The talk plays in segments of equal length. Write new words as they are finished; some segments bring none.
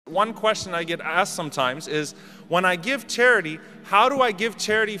one question I get asked sometimes is, when I give charity, how do I give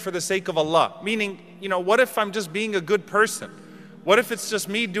charity for the sake of Allah? Meaning, what if I'm just being a good person? What if it's just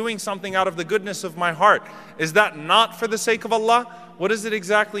me doing something out of the goodness of my heart? Is that not for the sake of Allah? What does it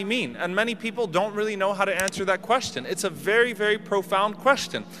exactly mean? And many people don't really know how to answer that question. It's a very, very profound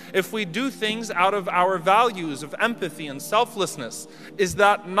question. If we do things out of our values of empathy and selflessness, is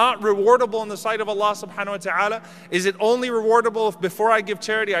that not rewardable in the sight of Allah subhanahu wa ta'ala? Is it only rewardable if before I give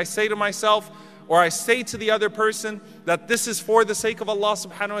charity I say to myself or I say to the other person that this is for the sake of Allah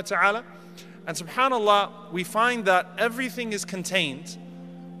subhanahu wa ta'ala? And subhanAllah, we find that everything is contained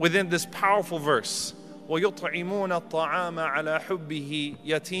within this powerful verse. وَيُطْعِمُونَ الطَّعَامَ عَلَى حُبِّهِ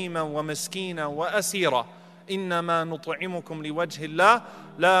يَتِيمًا وَمِسْكِينًا وَأَسِيرًا إِنَّمَا نُطْعِمُكُمْ لِوَجْهِ اللَّهِ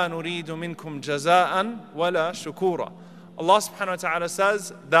لَا نُرِيدُ مِنْكُمْ جَزَاءً وَلَا شُكُورًا. Allah subhanahu wa ta'ala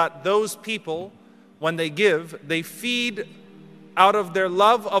says that those people, when they give, they feed out of their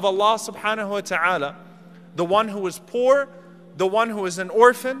love of Allah subhanahu wa ta'ala, the one who is poor, the one who is an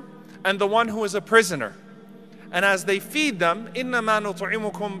orphan, and the one who is a prisoner. And as they feed them, إِنَّمَا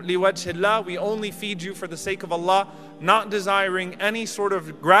نُطْعِمُكُمْ لِوَجْهِ اللَّهِ, we only feed you for the sake of Allah, not desiring any sort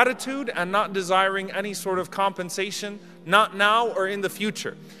of gratitude and not desiring any sort of compensation, not now or in the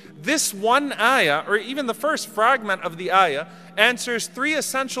future. This one ayah, or even the first fragment of the ayah, answers three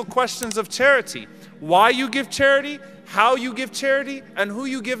essential questions of charity. Why you give charity, how you give charity, and who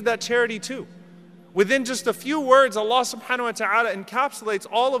you give that charity to. Within just a few words, Allah subhanahu wa ta'ala encapsulates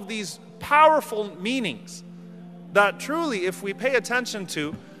all of these powerful meanings that truly, if we pay attention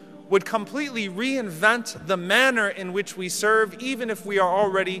to, would completely reinvent the manner in which we serve, even if we are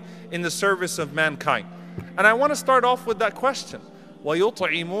already in the service of mankind. And I want to start off with that question.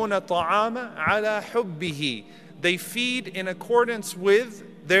 وَيُطْعِمُونَ الطَّعَامَ عَلَى حُبِّهِ. They feed in accordance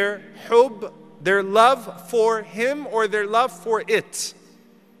with their hubb, their love for him or their love for it.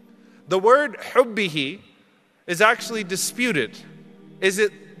 The word hubbihi is actually disputed.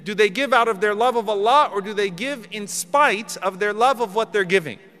 Do they give out of their love of Allah, or do they give in spite of their love of what they're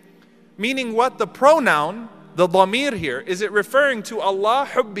giving? Meaning what the pronoun, the dhamir here, is it referring to Allah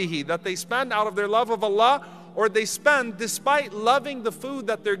hubbihi, that they spend out of their love of Allah, or they spend despite loving the food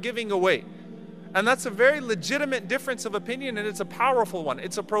that they're giving away? And that's a very legitimate difference of opinion, and it's a powerful one.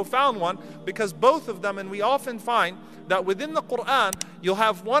 It's a profound one, because both of them, and we often find that within the Quran, you'll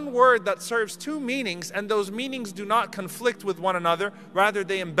have one word that serves two meanings, and those meanings do not conflict with one another, rather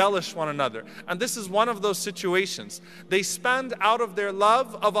they embellish one another. And this is one of those situations. They spend out of their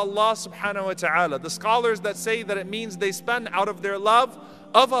love of Allah subhanahu wa ta'ala. The scholars that say that it means they spend out of their love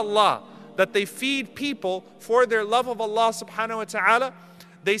of Allah, that they feed people for their love of Allah subhanahu wa ta'ala,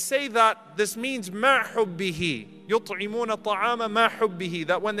 they say that this means مَا حُبِّهِ يُطْعِمُونَ الطَّعَامَ مَا حُبِّهِ,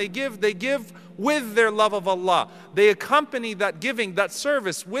 that when they give with their love of Allah. They accompany that giving, that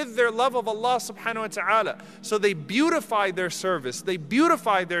service, with their love of Allah subhanahu wa ta'ala. So they beautify their service, they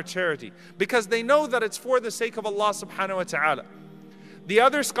beautify their charity, because they know that it's for the sake of Allah subhanahu wa ta'ala. The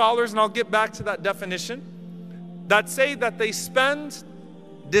other scholars, and I'll get back to that definition, that say that they spend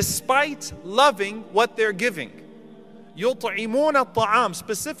despite loving what they're giving. يُطْعِمُونَ الطَّعَامِ,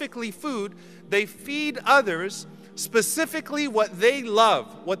 specifically food. They feed others specifically what they love,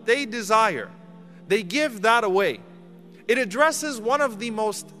 what they desire. They give that away. It addresses one of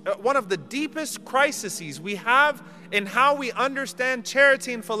the deepest crises we have in how we understand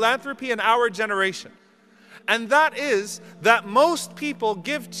charity and philanthropy in our generation. And that is that most people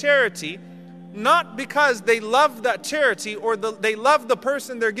give charity not because they love that charity or they love the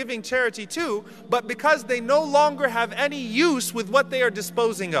person they're giving charity to, but because they no longer have any use with what they are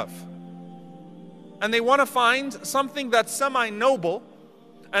disposing of. And they want to find something that's semi-noble,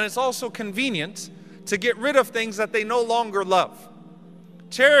 and it's also convenient to get rid of things that they no longer love.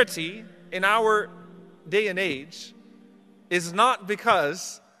 Charity in our day and age is not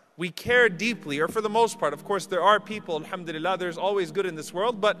because we care deeply, or for the most part, of course there are people, alhamdulillah, there's always good in this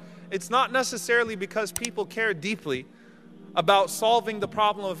world, but it's not necessarily because people care deeply about solving the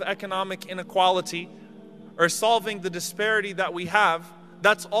problem of economic inequality or solving the disparity that we have.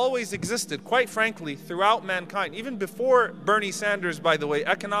 That's always existed, quite frankly, throughout mankind. Even before Bernie Sanders, by the way,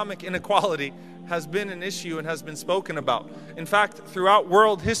 economic inequality has been an issue and has been spoken about. In fact, throughout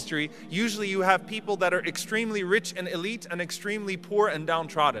world history, usually you have people that are extremely rich and elite and extremely poor and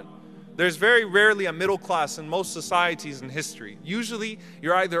downtrodden. There's very rarely a middle class in most societies in history. Usually,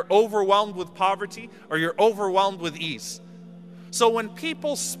 you're either overwhelmed with poverty or you're overwhelmed with ease. So when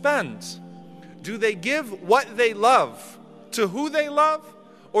people spend, do they give what they love to who they love,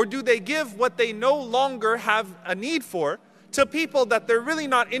 or do they give what they no longer have a need for to people that they're really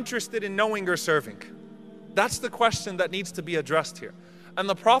not interested in knowing or serving? That's the question that needs to be addressed here. And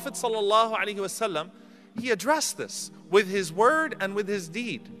the Prophet ﷺ, he addressed this with his word and with his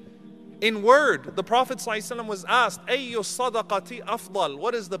deed. In word, the Prophet ﷺ was asked, Ayyu sadaqati afdal,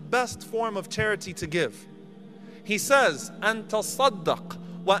 what is the best form of charity to give? He says, Anta saddaq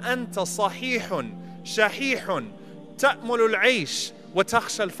wa anta sahihun shahihun ta'mulul aish wa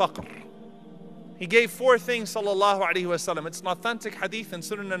takhsha al-faqr. He gave four things, sallallahu alayhi wa sallam. It's an authentic hadith in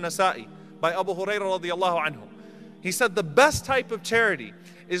Sunan al-Nasa'i by Abu Hurairah radiyallahu anhu. He said the best type of charity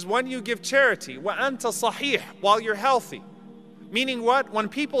is when you give charity, wa anta sahih, while you're healthy. Meaning what? When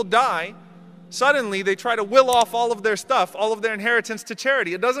people die, suddenly they try to will off all of their stuff, all of their inheritance to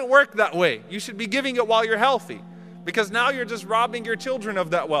charity. It doesn't work that way. You should be giving it while you're healthy, because now you're just robbing your children of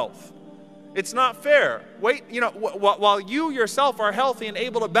that wealth. It's not fair. Wait, while you yourself are healthy and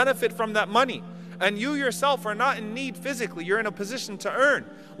able to benefit from that money, and you yourself are not in need physically, you're in a position to earn.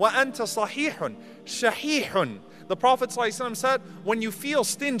 Wa anta sahihun shahihun. The Prophet ﷺ said, when you feel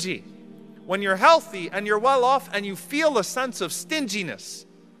stingy, when you're healthy and you're well off and you feel a sense of stinginess,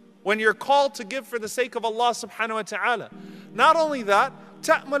 when you're called to give for the sake of Allah subhanahu wa ta'ala. Not only that,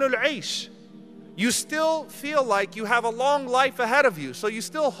 ta'malul aish. You still feel like you have a long life ahead of you, so you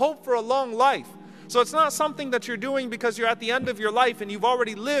still hope for a long life. So it's not something that you're doing because you're at the end of your life and you've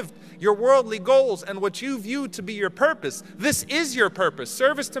already lived your worldly goals and what you view to be your purpose. This is your purpose.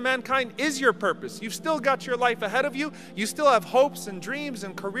 Service to mankind is your purpose. You've still got your life ahead of you. You still have hopes and dreams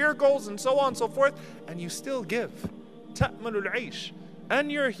and career goals and so on and so forth, and you still give. Ta'malul aish. And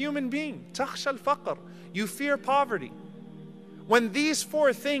you're a human being. Takhsha al-faqr. You fear poverty. When these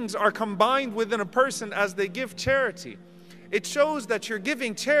four things are combined within a person as they give charity, it shows that you're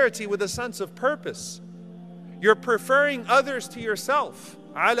giving charity with a sense of purpose. You're preferring others to yourself,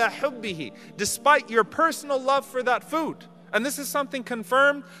 ala hubbihi, despite your personal love for that food. And this is something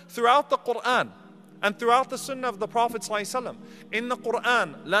confirmed throughout the Quran and throughout the Sunnah of the Prophet ﷺ. In the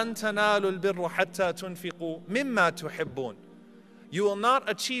Quran, لَن تَنَالُوا الْبِرَّ حَتَّى تُنْفِقُوا مِمَّا تُحِبُّونَ. You will not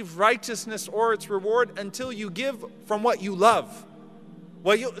achieve righteousness or its reward until you give from what you love.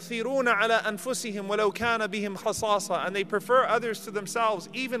 وَيُؤْثِرُونَ عَلَىٰ أَنفُسِهِمْ وَلَوْ كَانَ بِهِمْ خَصَاصَةٌ. And they prefer others to themselves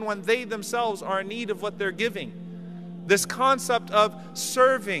even when they themselves are in need of what they're giving. This concept of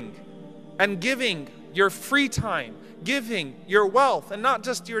serving and giving your free time, giving your wealth, and not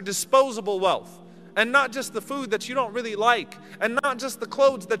just your disposable wealth, and not just the food that you don't really like, and not just the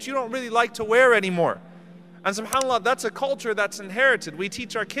clothes that you don't really like to wear anymore. And subhanAllah, that's a culture that's inherited. We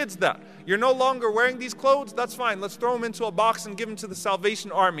teach our kids that. You're no longer wearing these clothes, that's fine. Let's throw them into a box and give them to the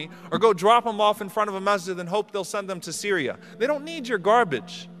Salvation Army, or go drop them off in front of a masjid and hope they'll send them to Syria. They don't need your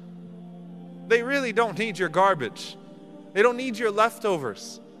garbage. They really don't need your garbage. They don't need your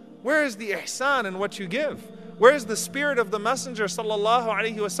leftovers. Where is the ihsan in what you give? Where is the spirit of the Messenger sallallahu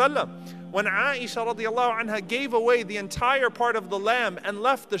alaihi wasallam? When Aisha radiallahu anha gave away the entire part of the lamb and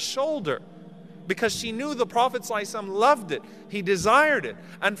left the shoulder, because she knew the Prophet ﷺ loved it, he desired it.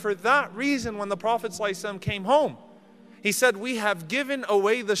 And for that reason, when the Prophet ﷺ came home, he said, we have given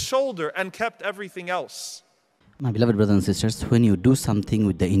away the shoulder and kept everything else. My beloved brothers and sisters, when you do something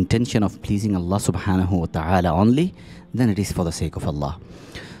with the intention of pleasing Allah subhanahu wa ta'ala only, then it is for the sake of Allah.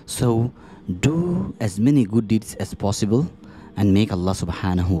 So do as many good deeds as possible and make Allah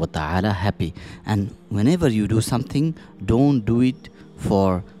subhanahu wa ta'ala happy. And whenever you do something, don't do it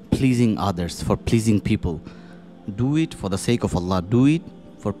for pleasing others, for pleasing people. Do it for the sake of Allah. Do it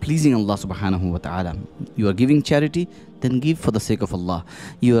for pleasing Allah subhanahu wa ta'ala. You are giving charity, then give for the sake of Allah.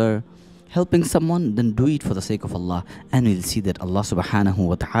 You are helping someone, then do it for the sake of Allah. And we'll see that Allah subhanahu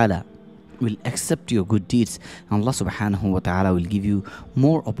wa ta'ala will accept your good deeds. And Allah subhanahu wa ta'ala will give you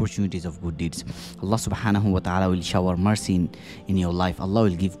more opportunities of good deeds. Allah subhanahu wa ta'ala will shower mercy in your life. Allah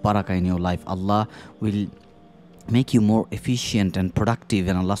will give barakah in your life. Allah will make you more efficient and productive,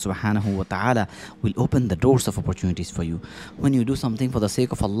 and Allah subhanahu wa ta'ala will open the doors of opportunities for you. When you do something for the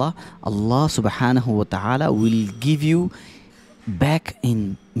sake of Allah, Allah subhanahu wa ta'ala will give you back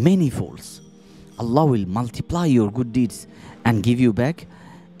in many folds. Allah will multiply your good deeds and give you back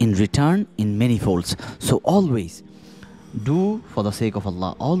in return in many folds. So always do for the sake of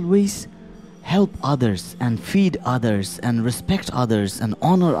Allah. Always help others and feed others and respect others and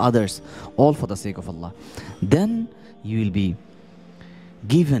honor others, all for the sake of Allah. Then you will be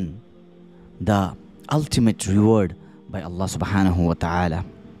given the ultimate reward by Allah subhanahu wa ta'ala.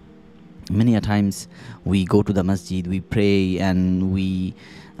 Many a times we go to the masjid, we pray and we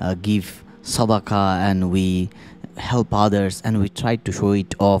give sadaqah and we help others, and we try to show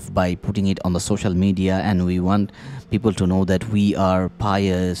it off by putting it on the social media, and we want people to know that we are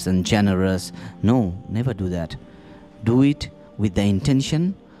pious and generous. No, never do that. Do it with the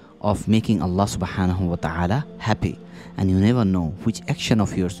intention of making Allah subhanahu wa ta'ala happy. And you never know which action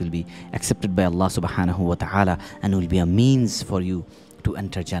of yours will be accepted by Allah subhanahu wa ta'ala and will be a means for you to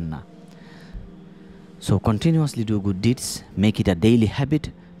enter Jannah. So continuously do good deeds, make it a daily habit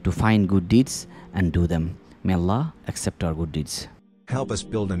to find good deeds and do them. May Allah accept our good deeds. Help us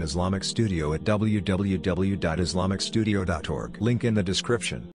build an Islamic studio at www.islamicstudio.org. Link in the description.